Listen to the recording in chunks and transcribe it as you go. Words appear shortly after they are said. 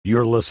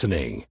You're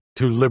listening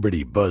to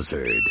Liberty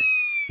Buzzard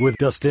with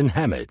Dustin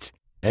Hammett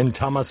and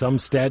Thomas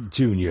Umstattd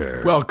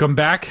Jr. Welcome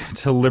back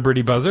to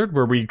Liberty Buzzard,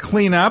 where we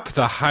clean up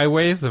the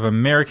highways of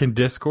American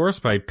discourse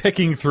by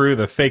picking through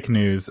the fake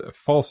news,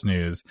 false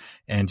news,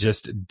 and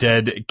just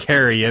dead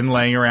carrion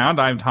laying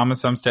around. I'm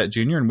Thomas Umstattd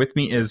Jr., and with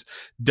me is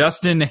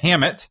Dustin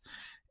Hammett.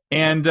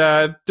 And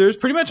there's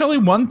pretty much only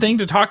one thing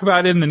to talk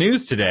about in the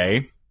news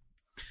today,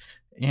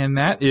 and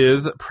that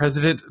is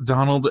President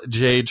Donald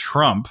J.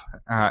 Trump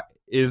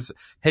is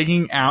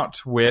hanging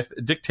out with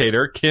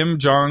dictator Kim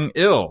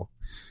Jong-il.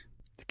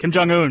 Kim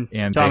Jong-un.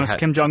 And Thomas,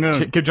 Kim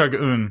Jong-un. Kim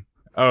Jong-un.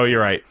 Oh,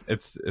 you're right.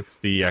 It's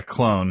the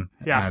clone.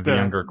 Yeah, the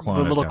younger clone.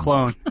 The little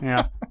clone.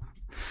 Yeah.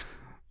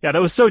 Yeah,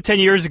 that was so 10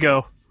 years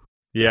ago.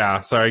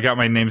 Yeah, sorry, I got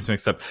my names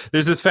mixed up.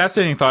 There's this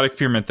fascinating thought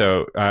experiment,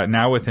 though.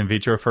 Now with in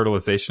vitro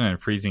fertilization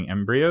and freezing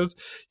embryos,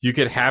 you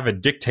could have a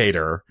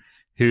dictator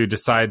who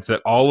decides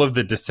that all of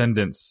the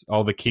descendants,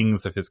 all the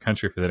kings of his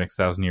country for the next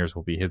 1,000 years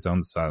will be his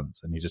own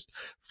sons. And he just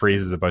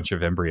freezes a bunch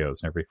of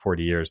embryos. And every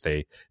 40 years,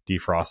 they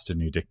defrost a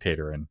new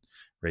dictator and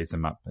raise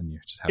them up. And you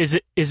just have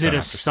Is it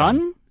a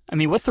son? I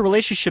mean, what's the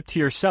relationship to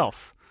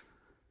yourself?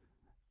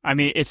 I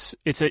mean, it's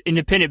an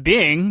independent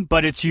being,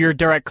 but it's your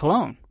direct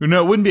clone.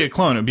 No, it wouldn't be a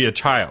clone. It would be a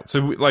child.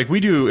 So, we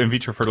do in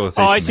vitro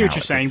fertilization. Oh, I see now. what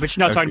you're saying, but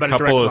you're not talking about a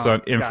direct clone. A clone.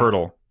 couple is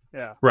infertile.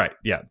 Yeah. Right.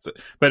 Yeah.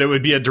 But it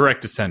would be a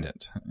direct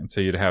descendant. And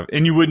so you'd have,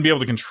 and you wouldn't be able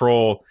to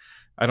control.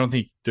 I don't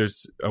think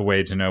there's a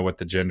way to know what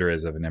the gender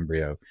is of an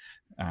embryo.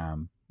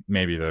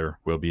 Maybe there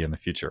will be in the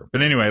future.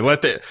 But anyway,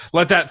 let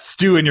that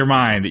stew in your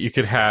mind that you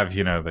could have,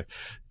 the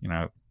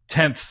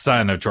 10th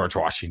son of George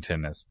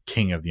Washington as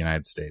king of the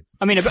United States.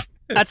 I mean,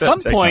 at some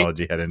point,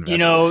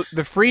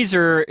 the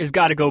freezer has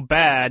got to go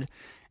bad.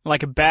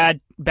 Like a bad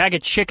bag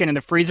of chicken in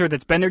the freezer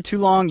that's been there too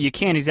long, you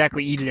can't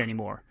exactly eat it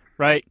anymore,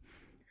 right?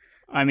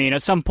 I mean,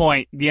 at some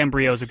point, the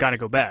embryos have got to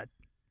go bad.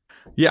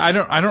 Yeah,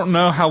 I don't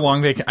know how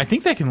long they can. I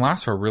think they can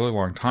last for a really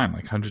long time,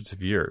 like hundreds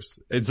of years.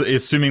 It's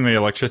assuming the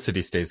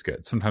electricity stays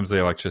good. Sometimes the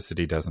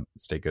electricity doesn't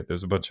stay good.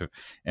 There's a bunch of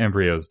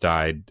embryos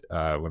died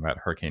when that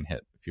hurricane hit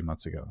a few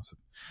months ago. So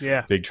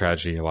yeah, big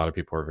tragedy. A lot of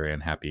people are very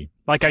unhappy.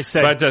 Like I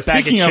said, but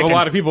speaking of a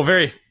lot of people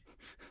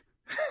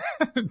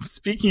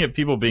speaking of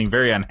people being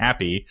very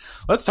unhappy,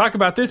 let's talk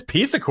about this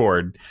peace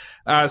accord.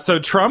 So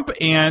Trump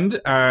and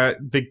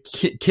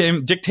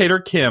dictator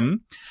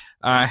Kim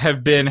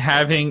have been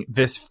having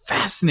this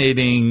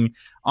fascinating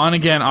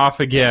on-again,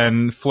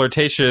 off-again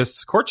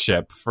flirtatious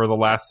courtship for the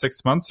last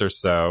 6 months or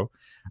so.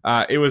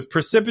 It was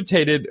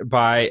precipitated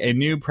by a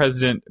new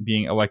president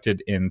being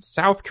elected in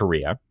South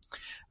Korea,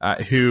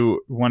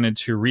 who wanted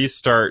to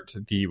restart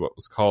what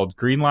was called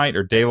green light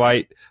or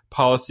daylight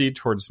policy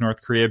towards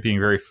North Korea, being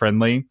very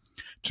friendly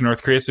to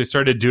North Korea. So he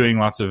started doing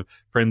lots of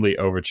friendly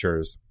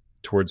overtures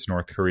towards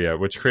North Korea,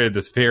 which created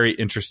this very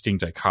interesting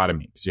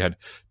dichotomy. Because you had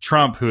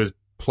Trump, who was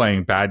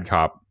playing bad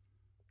cop,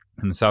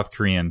 and the South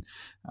Korean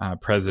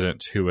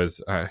president,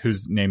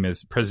 whose name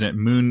is President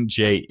Moon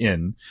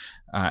Jae-in,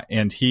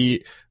 and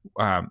he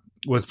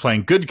was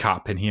playing good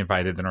cop, and he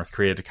invited the North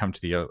Korea to come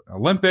to the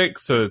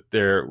Olympics so that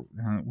their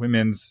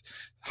women's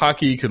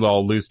hockey could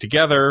all lose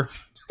together,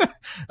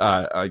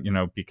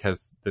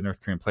 because the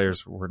North Korean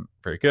players weren't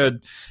very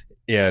good,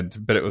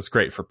 but it was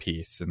great for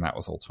peace, and that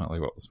was ultimately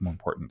what was more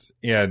important.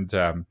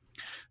 And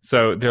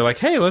so they're like,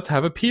 hey, let's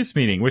have a peace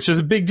meeting, which is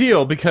a big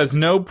deal because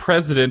no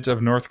president of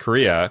North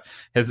Korea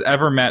has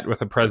ever met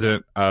with a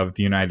president of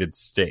the United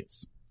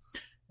States.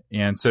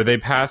 And so they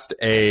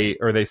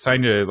they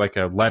signed a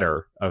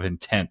letter of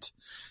intent.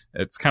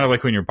 It's kind of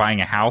like when you're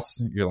buying a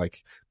house, you're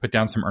like, put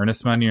down some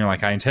earnest money. You're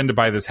like, I intend to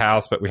buy this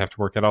house, but we have to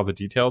work out all the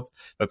details.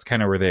 That's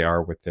kind of where they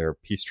are with their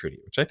peace treaty,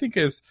 which I think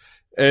is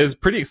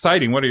pretty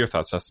exciting. What are your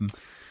thoughts, Dustin?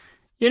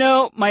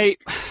 My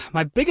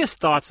biggest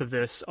thoughts of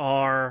this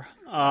are,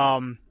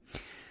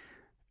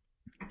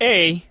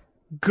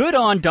 good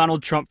on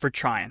Donald Trump for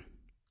trying.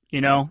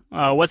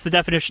 What's the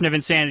definition of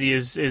insanity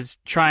is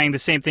trying the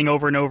same thing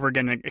over and over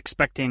again,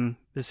 expecting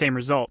the same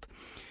result.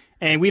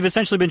 And we've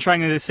essentially been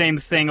trying the same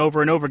thing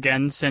over and over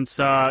again since,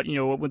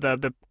 with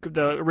the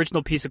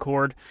original peace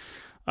accord,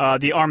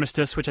 the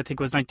armistice, which I think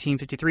was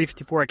 1953,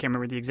 54, I can't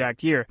remember the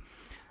exact year.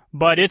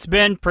 But it's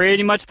been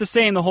pretty much the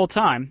same the whole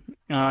time.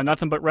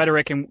 Nothing but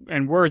rhetoric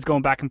and words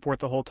going back and forth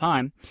the whole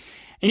time.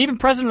 And even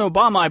President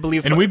Obama, I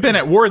believe... And we've been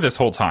at war this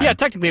whole time. Yeah,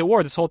 technically at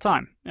war this whole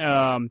time.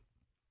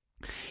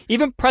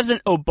 Even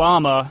President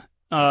Obama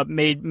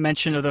made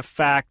mention of the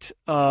fact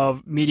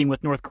of meeting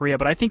with North Korea,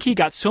 but I think he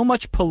got so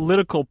much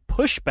political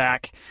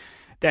pushback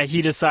that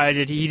he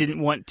decided he didn't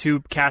want to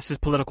cast his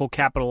political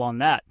capital on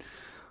that.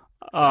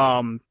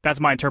 That's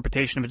my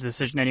interpretation of his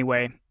decision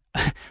anyway.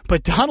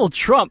 But Donald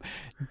Trump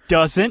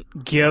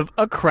doesn't give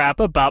a crap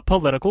about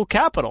political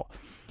capital.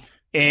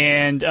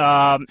 And, the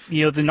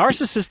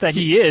narcissist that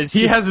he is...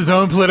 He has his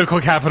own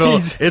political capital.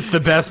 It's the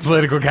best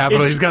political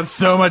capital. He's got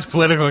so much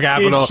political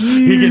capital.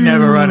 He can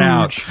never run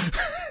out.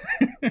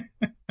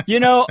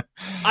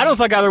 I don't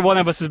think either one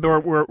of us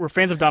we're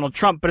fans of Donald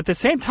Trump, but at the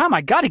same time,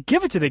 I got to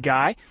give it to the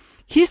guy.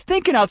 He's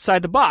thinking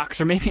outside the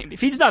box. Or maybe if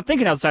he's not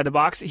thinking outside the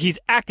box, he's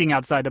acting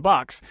outside the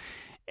box.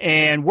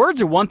 And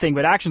words are one thing,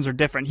 but actions are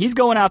different. He's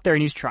going out there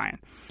and he's trying.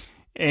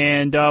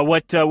 And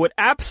what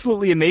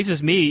absolutely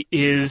amazes me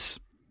is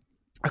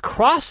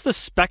across the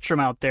spectrum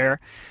out there,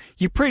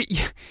 you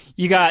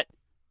got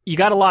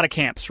a lot of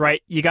camps,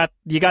 right? You got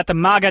the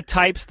MAGA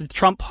types, the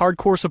Trump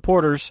hardcore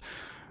supporters,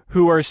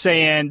 who are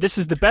saying this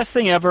is the best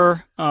thing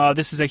ever.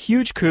 This is a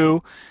huge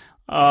coup.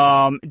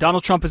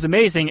 Donald Trump is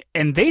amazing,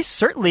 and they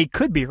certainly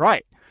could be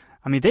right.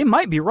 I mean, they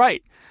might be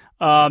right.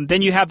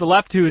 Then you have the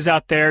left who is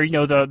out there,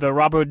 the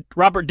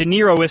Robert De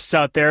Niroists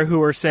out there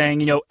who are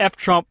saying, F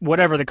Trump,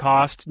 whatever the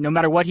cost, no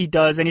matter what he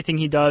does, anything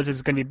he does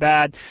is going to be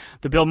bad.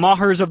 The Bill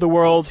Mahers of the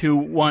world who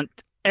want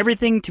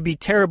everything to be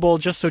terrible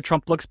just so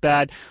Trump looks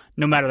bad,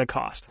 no matter the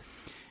cost.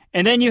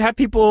 And then you have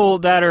people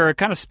that are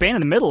kind of spanning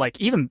the middle, like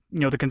even,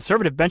 the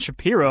conservative Ben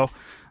Shapiro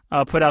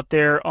put out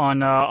there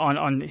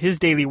on his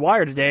Daily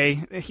Wire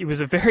today. He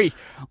was a very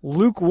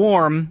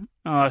lukewarm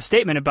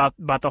statement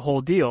about the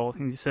whole deal.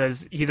 He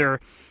says either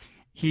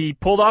he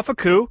pulled off a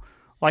coup,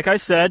 like I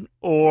said,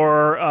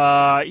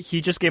 or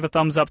he just gave a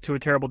thumbs up to a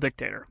terrible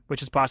dictator,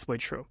 which is possibly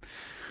true.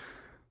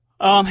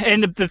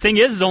 And the thing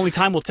is only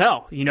time will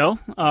tell,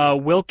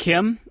 Will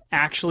Kim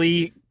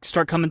actually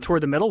start coming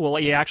toward the middle? Will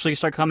he actually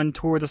start coming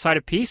toward the side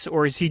of peace,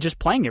 or is he just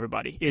playing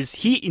everybody? Is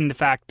he, in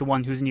fact, the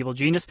one who's an evil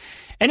genius?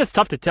 And it's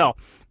tough to tell.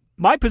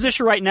 My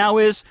position right now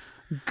is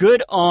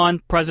good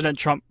on President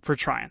Trump for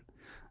trying.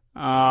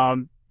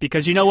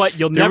 Because you know what?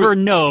 You'll never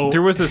know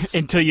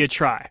until you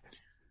try.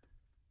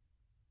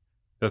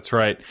 That's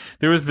right.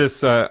 There was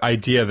this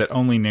idea that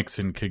only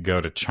Nixon could go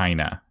to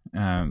China.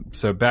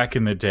 So back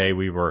in the day,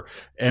 we were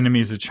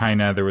enemies of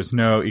China. There was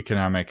no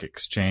economic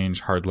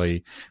exchange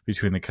hardly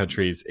between the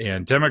countries.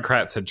 And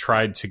Democrats had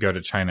tried to go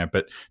to China,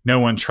 but no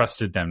one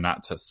trusted them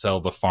not to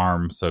sell the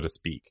farm, so to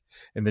speak.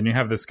 And then you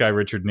have this guy,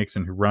 Richard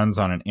Nixon, who runs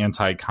on an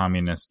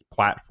anti-communist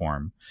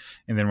platform.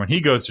 And then when he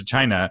goes to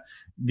China,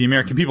 the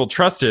American people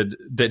trusted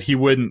that he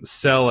wouldn't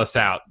sell us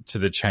out to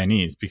the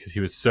Chinese because he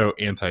was so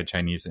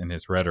anti-Chinese in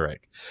his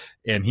rhetoric.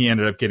 And he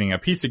ended up getting a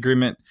peace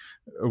agreement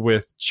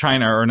with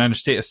China, or a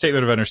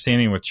statement of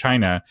understanding with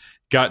China,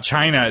 got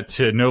China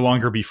to no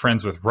longer be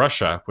friends with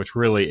Russia, which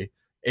really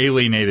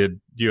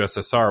alienated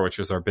USSR, which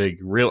was our big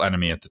real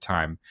enemy at the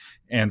time,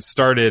 and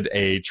started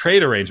a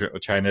trade arrangement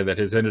with China that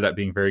has ended up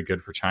being very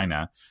good for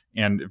China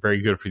and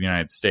very good for the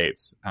United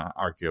States,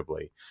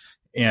 arguably.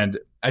 And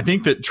I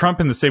think that Trump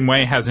in the same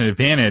way has an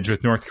advantage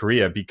with North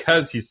Korea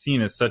because he's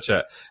seen as such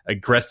a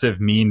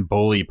aggressive, mean,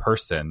 bully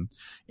person.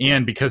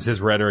 And because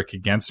his rhetoric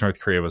against North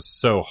Korea was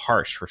so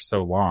harsh for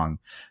so long,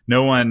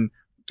 no one,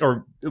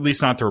 or at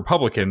least not the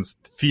Republicans,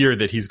 fear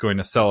that he's going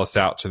to sell us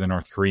out to the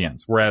North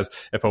Koreans. Whereas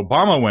if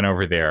Obama went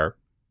over there,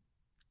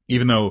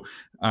 even though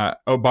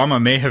Obama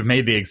may have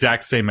made the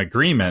exact same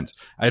agreement,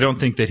 I don't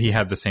think that he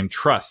had the same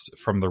trust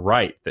from the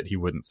right that he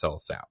wouldn't sell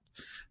us out.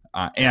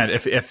 And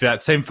if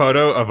that same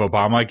photo of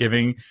Obama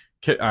giving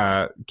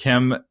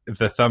Kim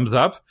the thumbs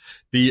up,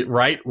 the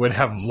right would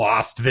have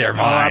lost their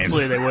minds.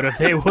 Absolutely,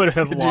 they would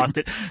have lost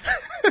it.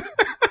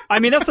 I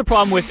mean, that's the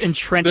problem with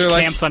entrenched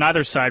camps on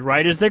either side,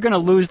 right? Is they're going to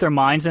lose their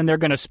minds and they're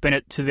going to spin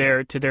it to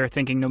their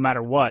thinking, no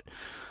matter what.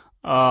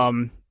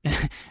 And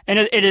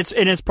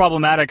it's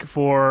problematic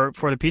for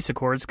the peace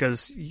accords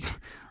because,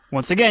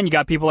 once again, you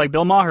got people like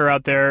Bill Maher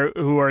out there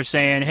who are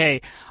saying,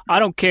 hey, I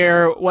don't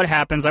care what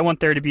happens. I want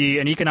there to be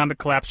an economic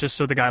collapse just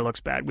so the guy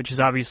looks bad, which is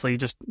obviously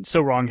just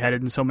so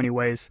wrongheaded in so many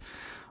ways.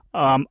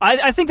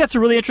 I think that's a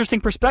really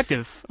interesting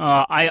perspective.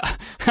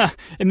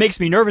 It makes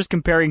me nervous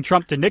comparing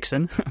Trump to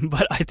Nixon,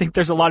 but I think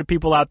there's a lot of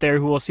people out there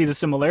who will see the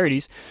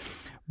similarities.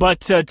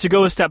 But to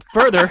go a step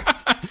further...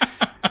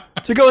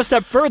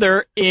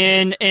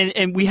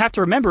 and we have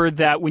to remember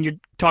that when you're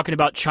talking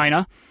about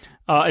China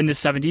in the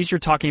 70s, you're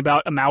talking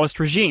about a Maoist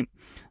regime.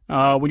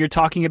 When you're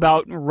talking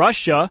about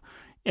Russia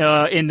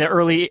in the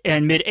early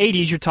and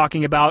mid-'80s, you're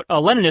talking about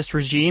a Leninist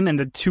regime, and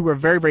the two are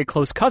very, very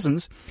close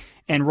cousins.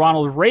 And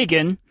Ronald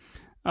Reagan,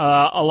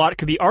 a lot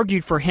could be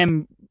argued for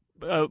him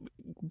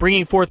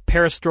bringing forth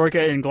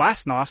perestroika and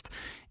glasnost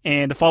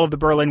and the fall of the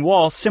Berlin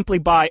Wall simply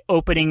by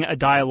opening a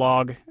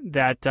dialogue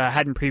that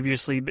hadn't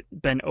previously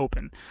been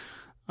open.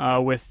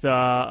 With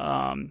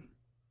Gorbachev.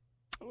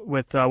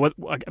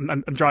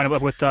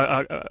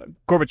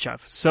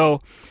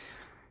 So,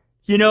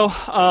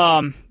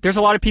 there's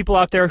a lot of people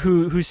out there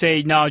who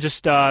say no,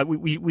 just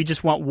we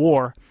just want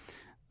war.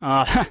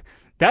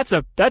 That's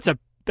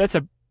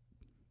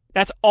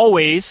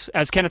always,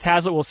 as Kenneth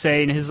Hazlitt will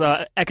say in his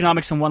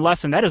Economics in One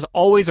Lesson, that is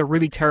always a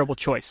really terrible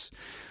choice.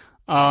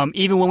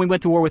 Even when we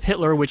went to war with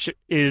Hitler, which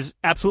is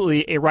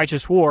absolutely a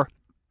righteous war,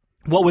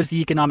 what was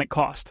the economic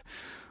cost?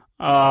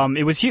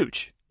 It was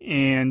huge.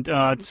 And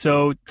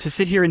so to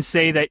sit here and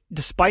say that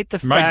despite the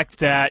fact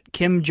that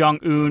Kim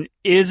Jong-un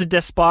is a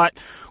despot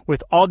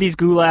with all these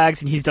gulags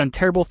and he's done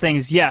terrible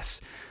things,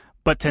 yes,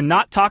 but to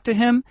not talk to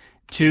him,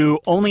 to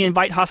only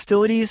invite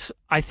hostilities,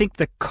 I think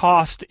the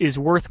cost is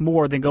worth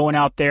more than going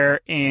out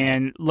there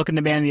and looking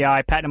the man in the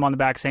eye, patting him on the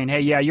back, saying,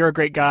 hey, yeah, you're a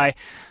great guy.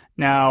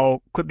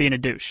 Now quit being a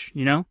douche,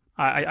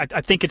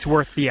 I think it's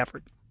worth the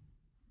effort.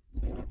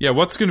 Yeah,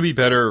 what's going to be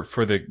better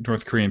for the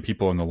North Korean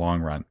people in the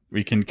long run?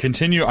 We can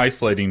continue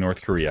isolating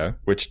North Korea,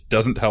 which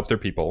doesn't help their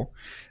people.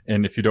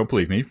 And if you don't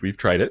believe me, we've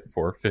tried it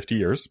for 50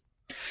 years.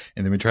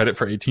 And then we tried it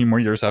for 18 more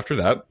years after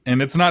that.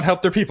 And it's not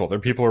helped their people. Their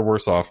people are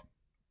worse off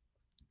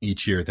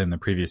each year than the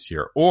previous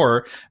year.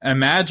 Or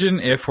imagine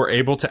if we're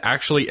able to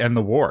actually end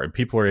the war and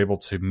people are able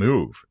to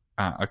move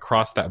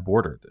across that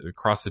border,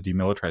 across the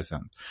demilitarized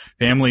zone.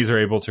 Families are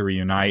able to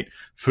reunite.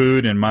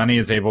 Food and money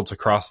is able to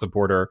cross the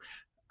border.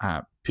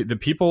 The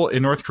people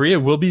in North Korea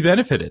will be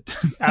benefited.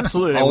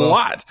 Absolutely, a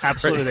lot.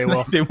 Absolutely, right? they will.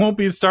 Like, they won't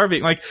be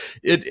starving. Like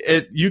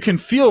you can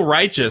feel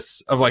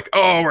righteous of like,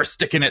 oh, we're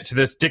sticking it to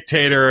this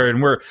dictator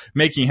and we're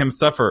making him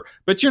suffer,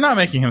 but you're not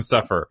making him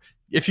suffer.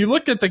 If you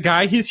look at the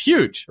guy, he's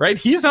huge, right?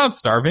 He's not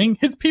starving.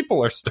 His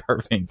people are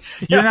starving.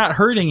 Yeah. You're not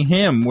hurting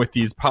him with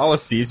these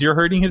policies. You're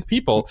hurting his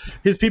people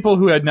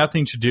who had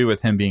nothing to do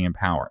with him being in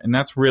power. And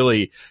that's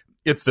really,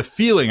 it's the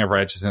feeling of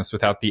righteousness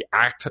without the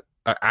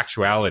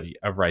actuality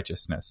of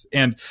righteousness.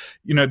 And,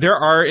 there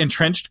are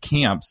entrenched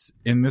camps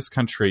in this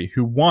country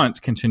who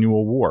want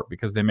continual war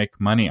because they make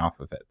money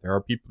off of it. There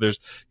are people,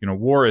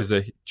 war is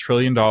 $1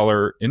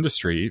 trillion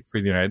industry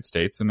for the United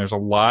States. And there's a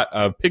lot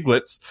of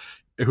piglets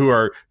who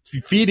are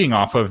feeding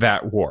off of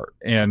that war,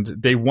 and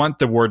they want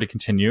the war to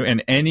continue,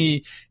 and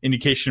any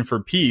indication for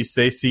peace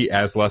they see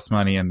as less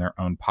money in their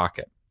own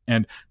pocket.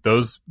 And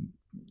those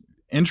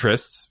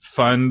interests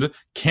fund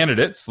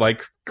candidates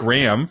like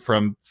Graham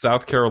from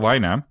South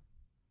Carolina,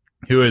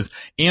 who is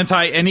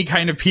anti any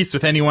kind of peace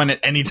with anyone at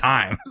any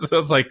time. So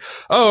it's like,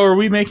 oh, are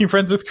we making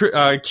friends with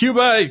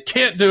Cuba?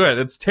 Can't do it.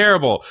 It's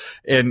terrible.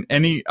 And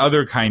any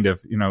other kind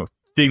of,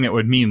 thing that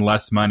would mean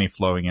less money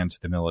flowing into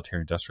the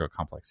military industrial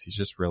complex. He's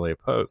just really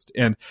opposed.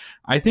 And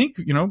I think,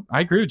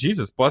 I agree with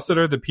Jesus. Blessed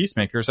are the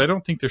peacemakers. I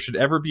don't think there should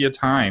ever be a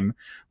time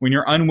when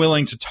you're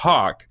unwilling to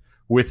talk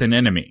with an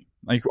enemy.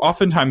 Like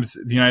oftentimes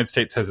the United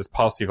States has this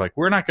policy of like,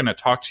 we're not going to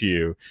talk to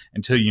you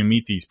until you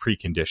meet these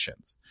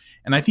preconditions.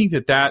 And I think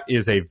that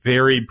is a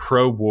very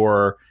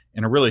pro-war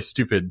and a really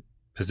stupid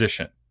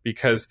position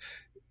because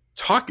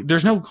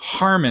there's no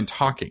harm in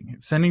talking.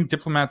 Sending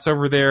diplomats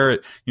over there,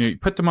 you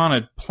put them on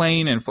a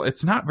plane and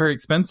it's not very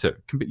expensive.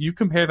 You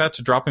compare that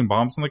to dropping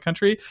bombs in the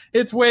country,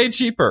 it's way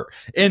cheaper.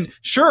 And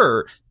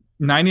sure,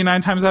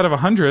 99 times out of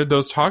 100,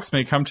 those talks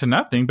may come to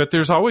nothing, but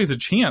there's always a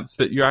chance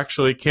that you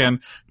actually can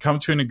come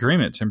to an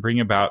agreement and bring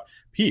about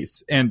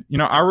peace. And,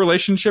 our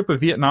relationship with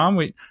Vietnam,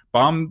 we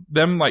bombed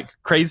them like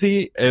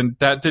crazy and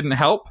that didn't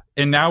help.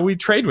 And now we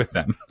trade with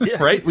them,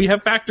 right? We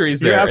have factories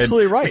there. You're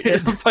absolutely right.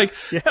 It's like,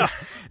 yeah,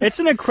 it's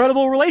an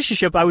incredible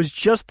relationship. I was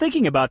just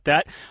thinking about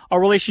that. Our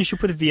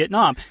relationship with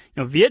Vietnam,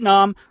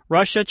 Vietnam,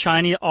 Russia,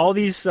 China, all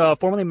these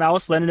formerly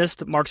Maoist,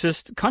 Leninist,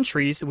 Marxist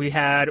countries we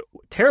had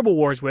terrible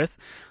wars with,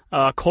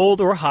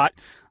 cold or hot.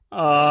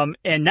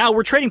 And now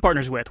we're trading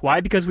partners with. Why?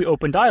 Because we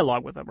open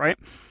dialogue with them, right?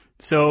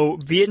 So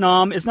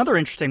Vietnam is another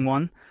interesting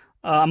one.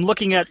 I'm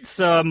looking at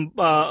some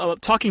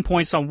talking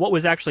points on what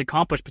was actually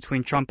accomplished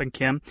between Trump and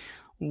Kim.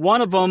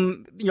 One of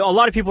them, a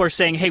lot of people are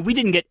saying, hey, we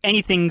didn't get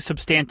anything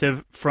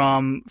substantive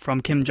from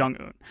Kim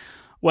Jong-un.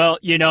 Well,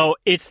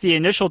 it's the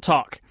initial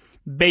talk.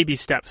 Baby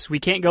steps. We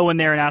can't go in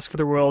there and ask for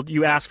the world.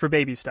 You ask for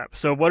baby steps.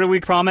 So what did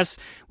we promise?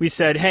 We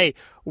said, hey,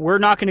 we're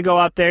not going to go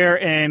out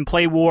there and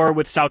play war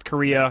with South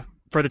Korea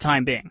for the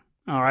time being.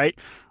 All right.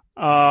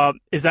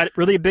 Is that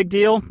really a big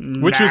deal?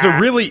 Which is a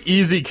really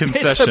easy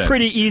concession. It's a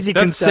pretty easy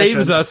concession.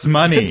 That saves us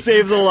money. It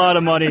saves a lot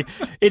of money.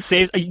 It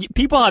saves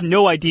people have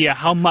no idea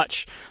how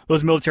much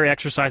those military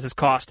exercises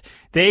cost.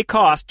 They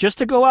cost just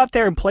to go out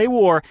there and play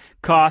war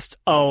cost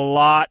a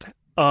lot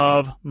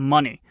of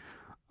money.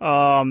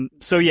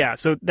 So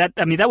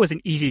that was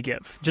an easy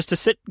give. Just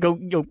to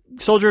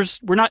soldiers,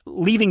 we're not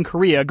leaving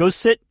Korea. Go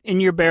sit in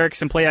your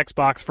barracks and play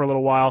Xbox for a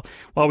little while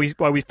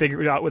we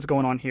figure out what's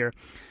going on here.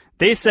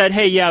 They said,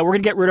 hey, yeah, we're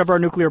going to get rid of our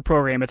nuclear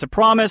program. It's a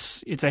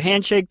promise. It's a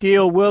handshake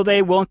deal. Will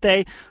they? Won't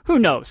they? Who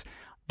knows?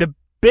 The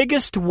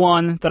biggest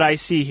one that I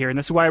see here, and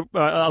this is why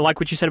I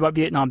like what you said about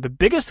Vietnam, the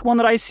biggest one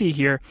that I see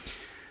here,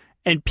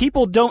 and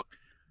people don't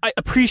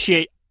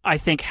appreciate, I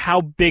think,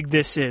 how big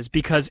this is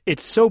because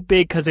it's so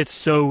big because it's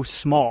so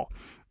small.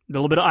 A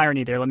little bit of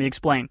irony there. Let me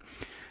explain.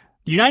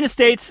 The United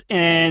States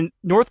and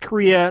North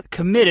Korea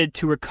committed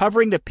to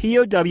recovering the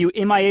POW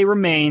MIA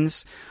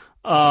remains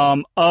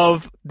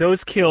of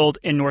those killed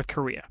in North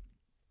Korea.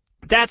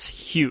 That's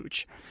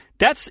huge.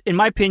 That's, in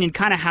my opinion,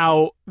 kind of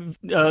how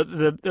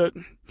the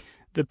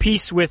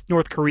peace with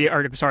North Korea,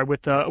 or sorry,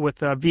 with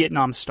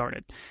Vietnam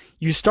started.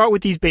 You start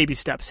with these baby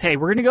steps. Hey,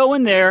 we're going to go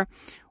in there.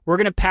 We're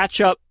going to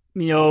patch up,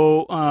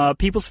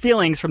 people's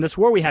feelings from this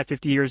war we had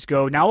 50 years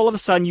ago. Now all of a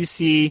sudden you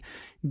see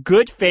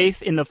good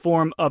faith in the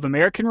form of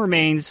American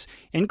remains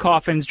in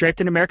coffins draped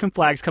in American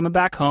flags coming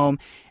back home.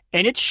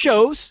 And it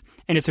shows,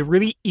 and it's a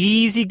really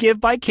easy give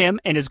by Kim,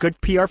 and it's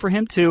good PR for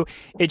him too.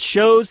 It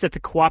shows that the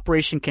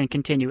cooperation can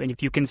continue. And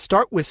if you can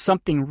start with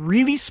something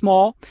really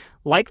small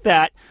like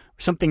that,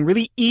 something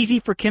really easy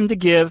for Kim to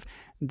give,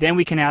 then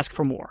we can ask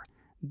for more.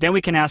 Then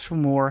we can ask for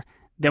more.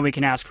 Then we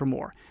can ask for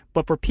more.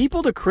 But for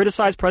people to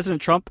criticize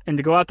President Trump and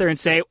to go out there and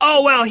say,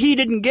 oh, well, he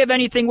didn't give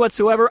anything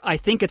whatsoever, I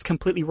think it's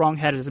completely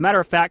wrong-headed. As a matter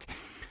of fact,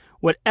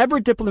 whatever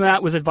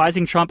diplomat was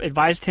advising Trump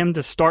advised him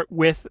to start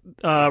with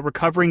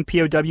recovering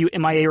POW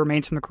MIA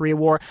remains from the Korea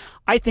War,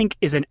 I think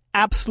is an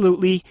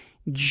absolutely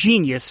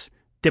genius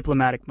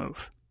diplomatic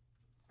move.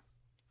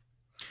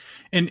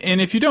 And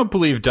if you don't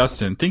believe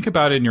Dustin, think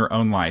about it in your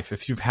own life.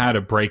 If you've had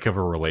a break of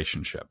a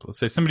relationship, let's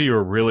say somebody you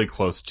were really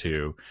close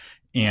to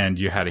and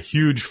you had a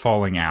huge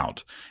falling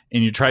out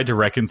and you tried to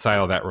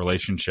reconcile that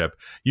relationship,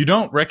 you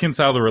don't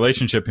reconcile the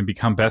relationship and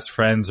become best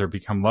friends or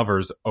become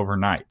lovers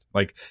overnight.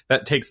 Like,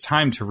 that takes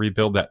time to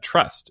rebuild that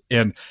trust.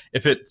 And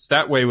if it's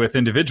that way with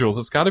individuals,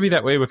 it's got to be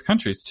that way with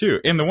countries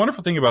too. And the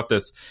wonderful thing about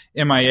this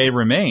MIA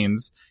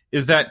remains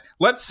is that,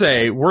 let's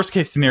say, worst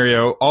case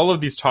scenario, all of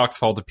these talks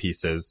fall to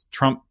pieces.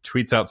 Trump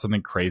tweets out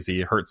something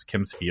crazy, hurts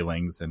Kim's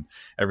feelings, and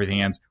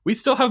everything ends. We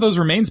still have those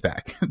remains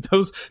back.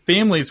 Those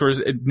families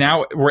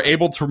were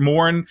able to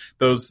mourn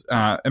those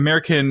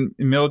American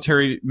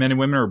military men and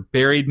women are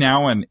buried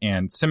now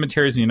in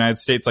cemeteries in the United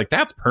States. Like,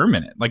 that's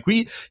permanent. Like,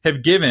 we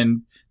have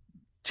given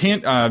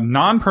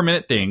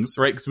non-permanent things,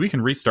 right? Because we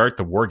can restart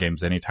the war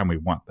games anytime we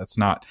want. That's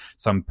not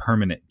some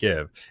permanent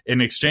give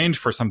in exchange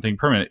for something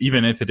permanent,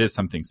 even if it is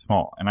something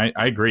small. And I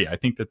agree. I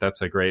think that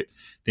that's a great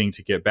thing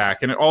to get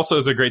back. And it also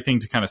is a great thing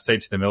to kind of say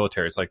to the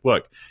military. It's like,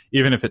 look,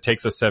 even if it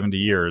takes us 70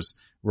 years,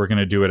 we're going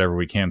to do whatever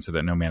we can so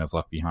that no man is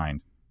left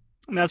behind.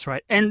 That's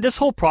right. And this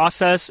whole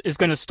process is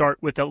going to start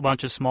with a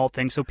bunch of small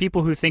things. So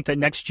people who think that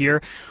next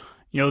year,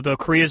 the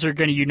Koreas are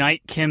going to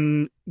unite,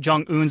 Kim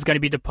Jong-un's going to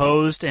be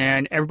deposed,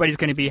 and everybody's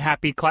going to be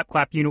happy, clap,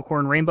 clap,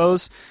 unicorn,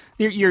 rainbows.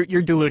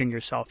 You're deluding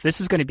yourself.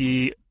 This is going to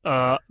be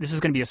a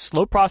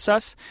slow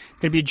process. It's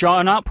going to be a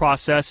drawn-out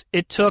process.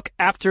 It took,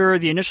 after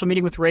the initial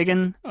meeting with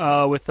Reagan,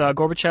 with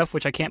Gorbachev,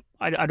 which I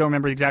don't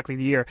remember exactly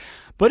the year,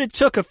 but it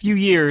took a few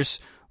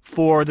years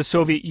for the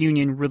Soviet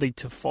Union really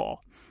to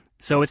fall.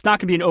 So it's not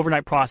going to be an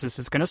overnight process.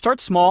 It's going to start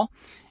small,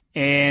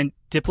 and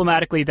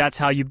diplomatically, that's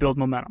how you build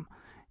momentum.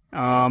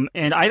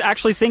 And I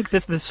actually think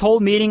that this whole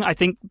meeting, I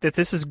think that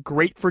this is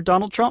great for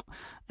Donald Trump,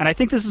 and I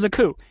think this is a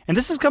coup. And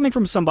this is coming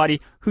from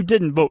somebody who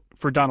didn't vote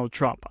for Donald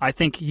Trump. I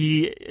think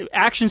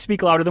actions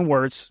speak louder than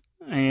words,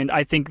 and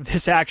I think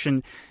this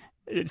action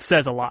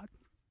says a lot.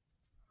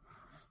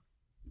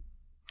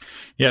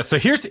 Yeah, so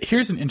here's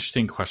an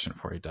interesting question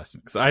for you,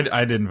 Dustin, because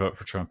I didn't vote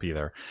for Trump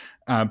either.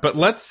 But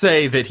let's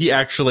say that he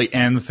actually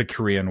ends the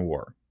Korean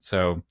War.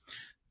 So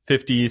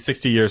 50,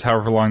 60 years,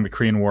 however long the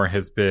Korean War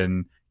has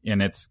been in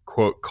its,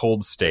 quote,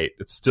 cold state.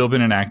 It's still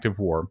been an active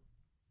war.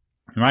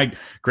 My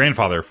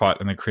grandfather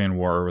fought in the Korean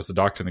War, or was a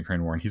doctor in the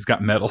Korean War, and he's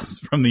got medals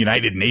from the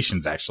United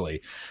Nations, actually,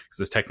 because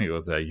this technically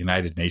was a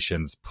United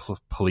Nations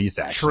police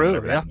action.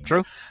 True, yeah,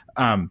 true.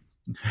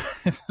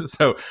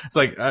 So it's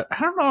like, I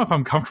don't know if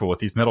I'm comfortable with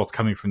these medals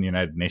coming from the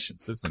United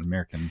Nations. This is an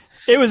American.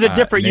 It was a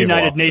different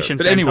United officer.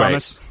 Nations, but anyway,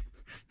 Thomas.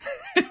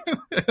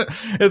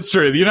 It's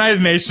true. The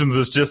United Nations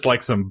is just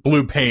like some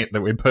blue paint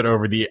that we put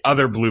over the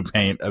other blue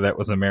paint that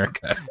was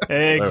America.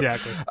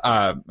 Exactly. So,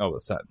 all of a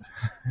sudden.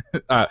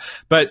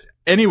 But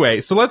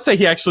anyway, so let's say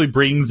he actually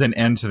brings an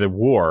end to the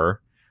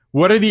war.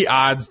 What are the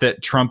odds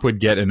that Trump would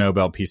get a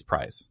Nobel Peace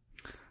Prize?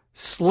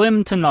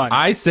 Slim to none.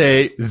 I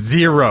say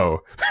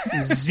 0.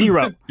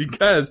 0.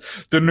 Because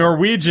the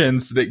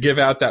Norwegians that give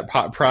out that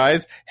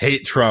prize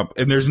hate Trump.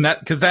 And there's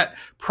not, because that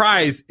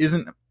prize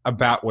isn't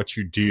about what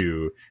you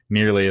do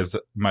nearly as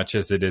much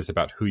as it is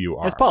about who you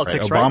are. It's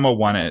politics, right? Obama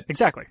won it.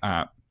 Exactly.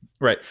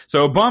 Right.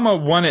 So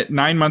Obama won it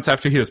 9 months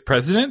after he was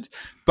president,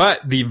 but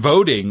the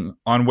voting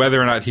on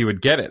whether or not he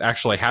would get it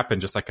actually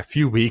happened just like a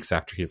few weeks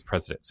after he was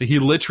president. So he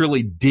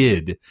literally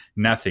did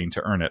nothing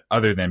to earn it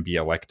other than be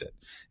elected.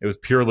 It was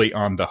purely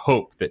on the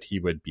hope that he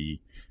would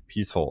be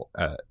peaceful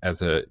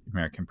as an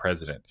American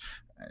president.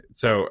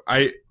 So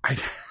I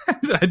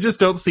just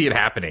don't see it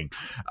happening.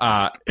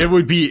 It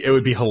would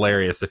be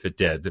hilarious if it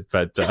did,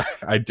 but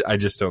I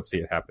just don't see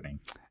it happening.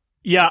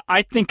 Yeah,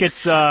 I think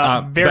it's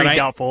very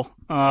doubtful.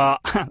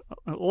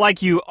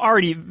 Like you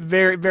already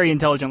very, very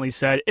intelligently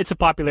said, it's a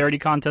popularity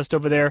contest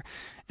over there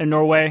in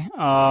Norway.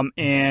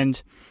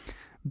 And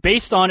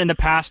based on in the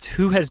past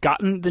who has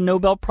gotten the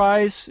Nobel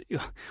Prize,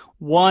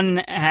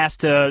 one has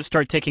to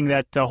start taking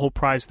that whole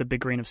prize with a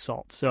big grain of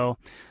salt. So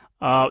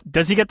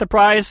does he get the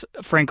prize?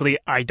 Frankly,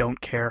 I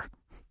don't care.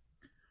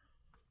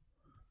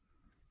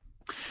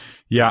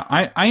 Yeah,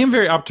 I am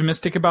very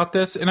optimistic about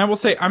this. And I will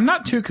say I'm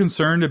not too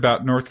concerned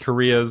about North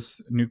Korea's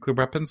nuclear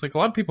weapons. Like, a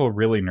lot of people are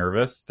really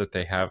nervous that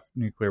they have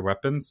nuclear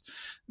weapons.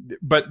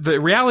 But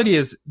the reality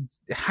is,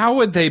 how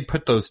would they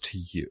put those to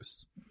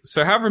use?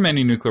 So however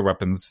many nuclear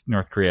weapons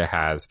North Korea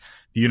has,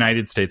 the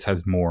United States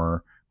has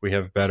more. We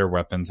have better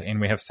weapons, and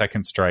we have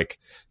second strike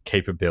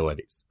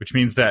capabilities, which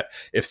means that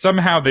if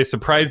somehow they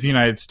surprise the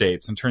United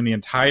States and turn the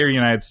entire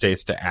United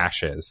States to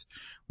ashes,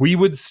 we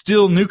would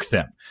still nuke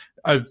them.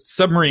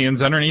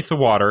 Submarines underneath the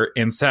water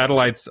and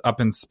satellites up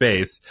in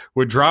space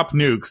would drop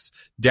nukes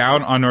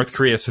down on North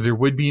Korea, so there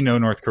would be no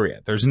North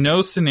Korea. There's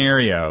no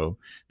scenario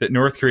that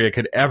North Korea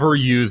could ever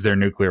use their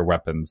nuclear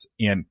weapons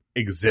and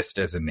exist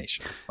as a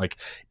nation. Like,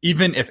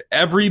 even if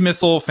every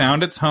missile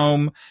found its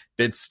home,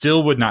 it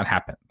still would not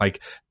happen.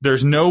 Like,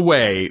 there's no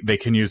way they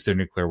can use their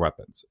nuclear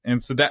weapons.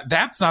 And so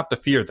that's not the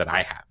fear that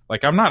I have.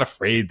 Like, I'm not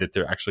afraid that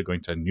they're actually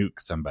going to nuke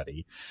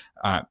somebody.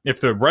 If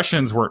the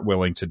Russians weren't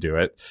willing to do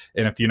it,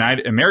 and if the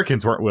United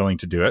Americans weren't willing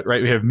to do it,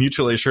 right? We have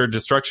mutually assured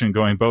destruction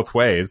going both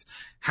ways.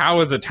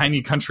 How is a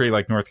tiny country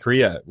like North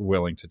Korea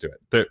willing to do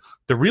it?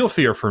 The real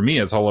fear for me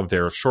is all of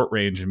their short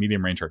range and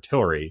medium range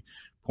artillery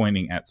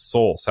pointing at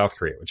Seoul, South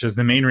Korea, which is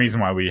the main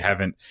reason why we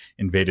haven't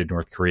invaded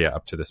North Korea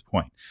up to this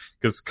point.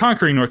 Because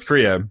conquering North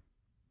Korea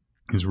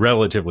is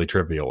relatively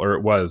trivial, or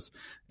it was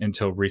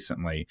until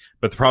recently.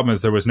 But the problem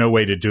is there was no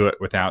way to do it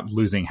without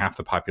losing half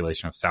the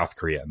population of South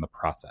Korea in the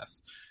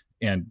process.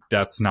 And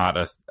that's not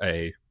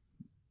a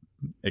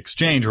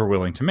exchange we're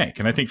willing to make.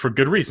 And I think for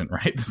good reason,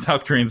 right? The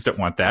South Koreans don't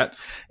want that.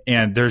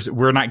 And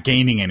we're not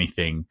gaining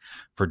anything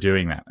for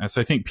doing that. And so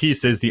I think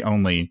peace is the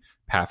only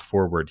path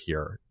forward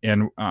here.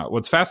 And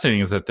what's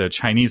fascinating is that the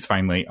Chinese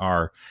finally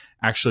are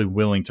actually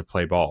willing to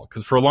play ball.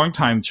 Because for a long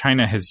time,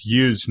 China has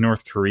used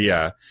North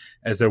Korea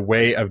as a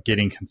way of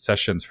getting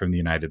concessions from the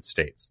United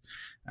States.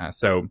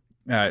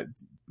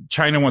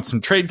 China wants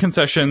some trade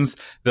concessions.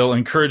 They'll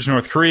encourage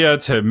North Korea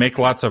to make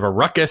lots of a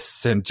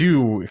ruckus and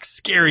do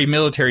scary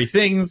military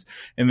things.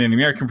 And then the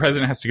American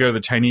president has to go to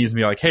the Chinese and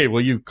be like, hey, will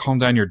you calm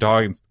down your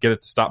dog and get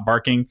it to stop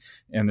barking?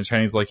 And the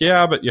Chinese are like,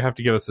 yeah, but you have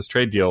to give us this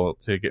trade deal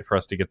for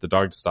us to get the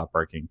dog to stop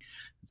barking.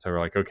 And so we're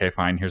like, okay,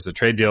 fine, here's the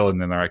trade deal.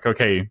 And then they're like,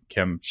 okay,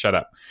 Kim, shut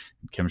up.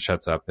 And Kim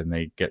shuts up and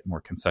they get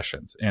more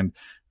concessions. And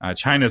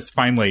China's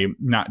finally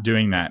not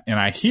doing that. And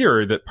I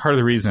hear that part of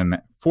the reason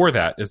for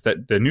that is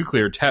that the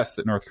nuclear tests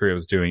that North Korea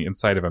was doing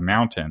inside of a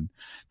mountain,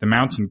 the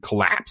mountain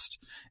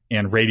collapsed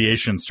and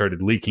radiation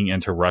started leaking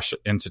into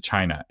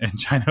China. And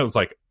China was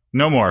like,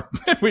 no more.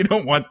 We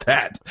don't want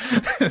that.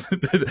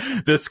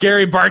 The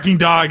scary barking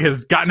dog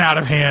has gotten out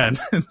of hand.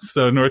 And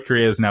so North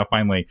Korea is now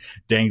finally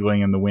dangling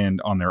in the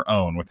wind on their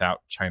own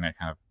without China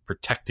kind of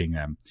protecting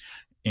them.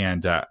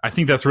 And I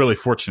think that's really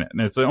fortunate.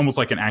 And it's almost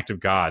like an act of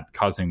God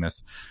causing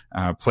this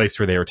place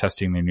where they were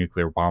testing their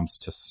nuclear bombs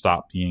to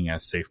stop being a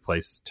safe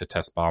place to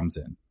test bombs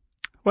in.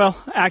 Well,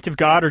 act of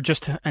God or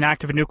just an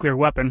act of a nuclear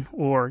weapon,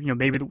 or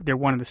maybe they're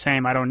one and the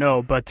same. I don't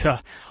know, but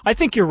I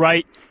think you're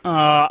right.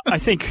 I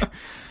think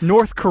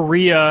North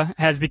Korea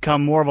has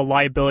become more of a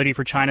liability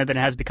for China than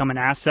it has become an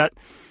asset.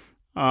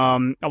 A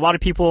lot of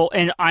people,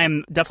 and I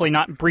am definitely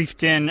not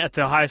briefed in at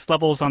the highest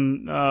levels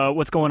on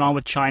what's going on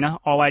with China.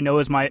 All I know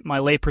is my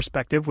lay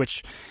perspective,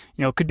 which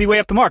could be way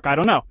off the mark. I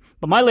don't know,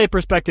 but my lay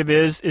perspective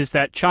is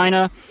that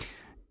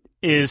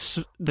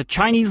the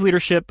Chinese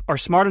leadership are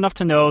smart enough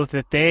to know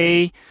that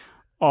they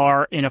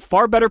are in a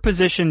far better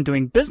position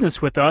doing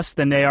business with us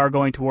than they are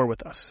going to war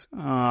with us.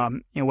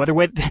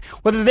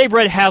 Whether they've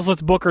read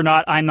Hazlitt's book or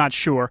not, I'm not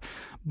sure.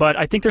 But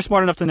I think they're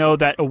smart enough to know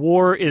that a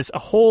war is a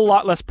whole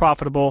lot less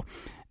profitable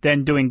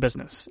than doing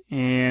business.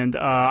 And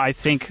I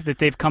think that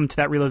they've come to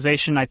that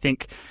realization. I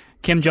think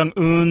Kim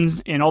Jong-un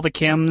and all the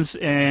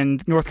Kims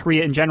and North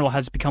Korea in general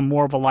has become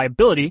more of a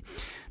liability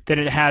than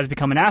it has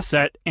become an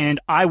asset.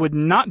 And I would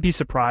not be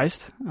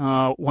surprised,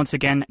 once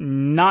again,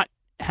 not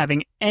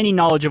having any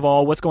knowledge of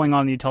all what's going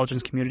on in the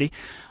intelligence community,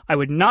 I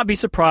would not be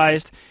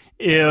surprised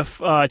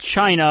if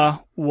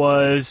China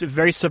was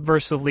very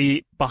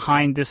subversively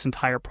behind this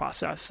entire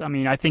process. I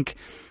mean, I think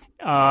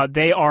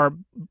they are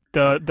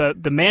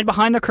the man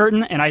behind the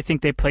curtain, and I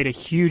think they played a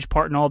huge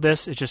part in all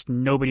this. It's just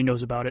nobody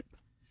knows about it.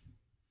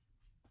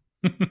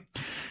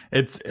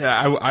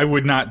 I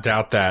would not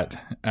doubt that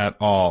at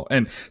all.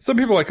 And some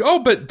people are like, oh,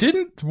 but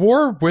didn't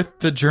war with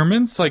the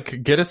Germans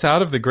get us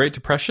out of the Great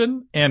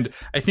Depression? And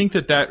I think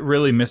that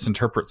really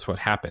misinterprets what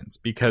happens,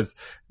 because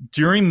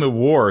during the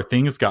war,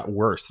 things got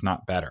worse,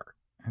 not better.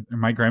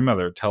 My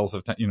grandmother tells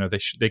us that,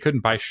 they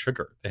couldn't buy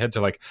sugar. They had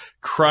to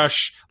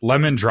crush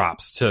lemon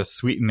drops to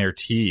sweeten their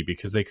tea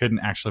because they couldn't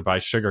actually buy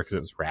sugar because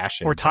it was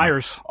rationed. Or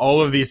tires.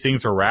 All of these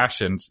things were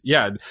rationed.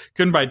 Yeah.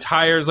 Couldn't buy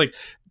tires.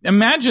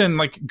 Imagine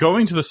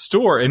going to the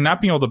store and not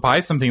being able to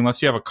buy something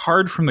unless you have a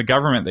card from the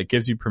government that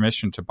gives you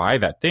permission to buy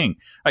that thing.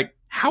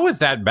 How is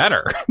that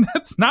better?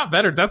 That's not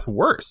better. That's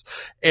worse.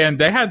 And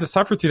they had to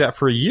suffer through that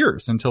for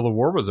years until the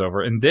war was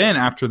over. And then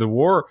after the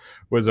war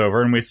was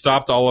over and we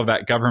stopped all of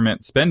that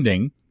government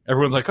spending,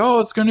 everyone's like, oh,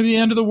 it's going to be the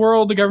end of the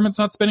world. The government's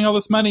not spending all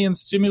this money and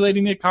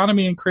stimulating the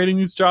economy and creating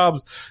these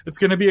jobs. It's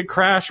going to be a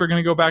crash. We're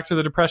going to go back to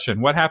the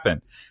Depression. What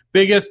happened?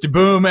 Biggest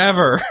boom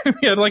ever.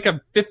 We had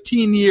a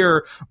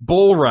 15-year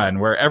bull run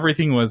where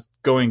everything was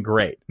going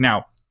great.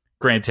 Now,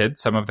 granted,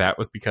 some of that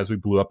was because we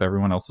blew up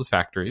everyone else's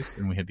factories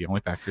and we had the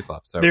only factories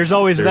left. So there's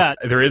always that.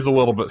 There is a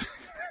little bit.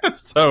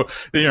 So,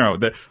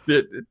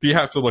 you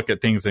have to look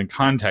at things in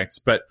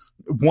context, but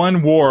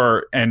one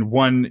war and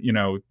one,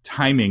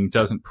 timing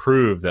doesn't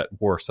prove that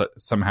war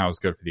somehow is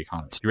good for the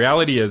economy. The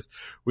reality is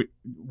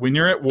when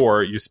you're at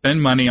war, you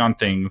spend money on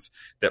things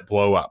that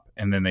blow up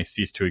and then they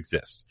cease to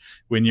exist.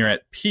 When you're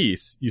at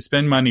peace, you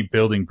spend money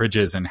building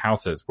bridges and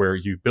houses where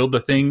you build the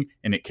thing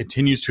and it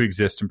continues to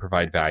exist and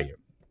provide value.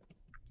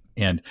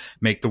 and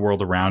make the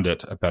world around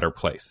it a better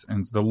place.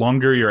 And the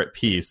longer you're at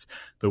peace,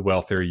 the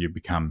wealthier you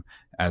become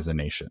as a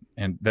nation.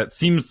 And that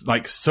seems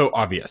like so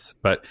obvious,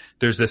 but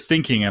there's this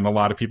thinking in a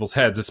lot of people's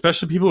heads,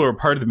 especially people who are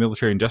part of the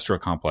military industrial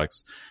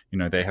complex. You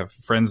know, they have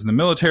friends in the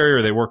military,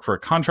 or they work for a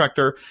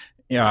contractor,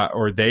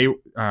 or they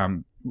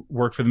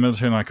work for the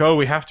military and like, oh,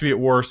 we have to be at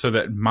war so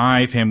that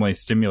my family is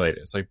stimulated.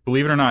 It's like,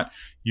 believe it or not,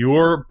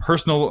 your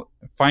personal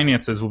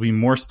finances will be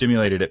more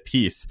stimulated at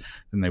peace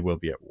than they will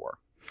be at war.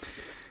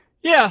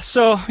 Yeah,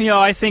 so,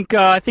 I think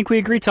we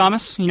agree,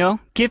 Thomas.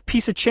 Give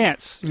peace a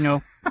chance.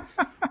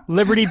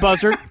 Liberty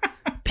Buzzard,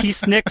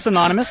 Peace Nicks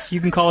Anonymous.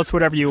 You can call us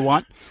whatever you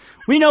want.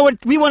 We want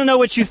to know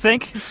what you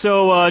think.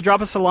 So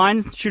drop us a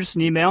line, shoot us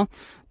an email,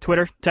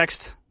 Twitter,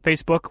 text,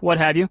 Facebook, what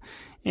have you,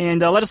 and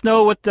let us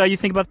know what you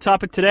think about the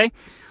topic today.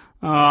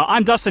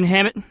 I'm Dustin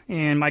Hammett,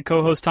 and my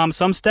co-host Thomas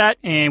Umstattd,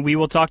 and we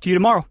will talk to you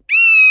tomorrow.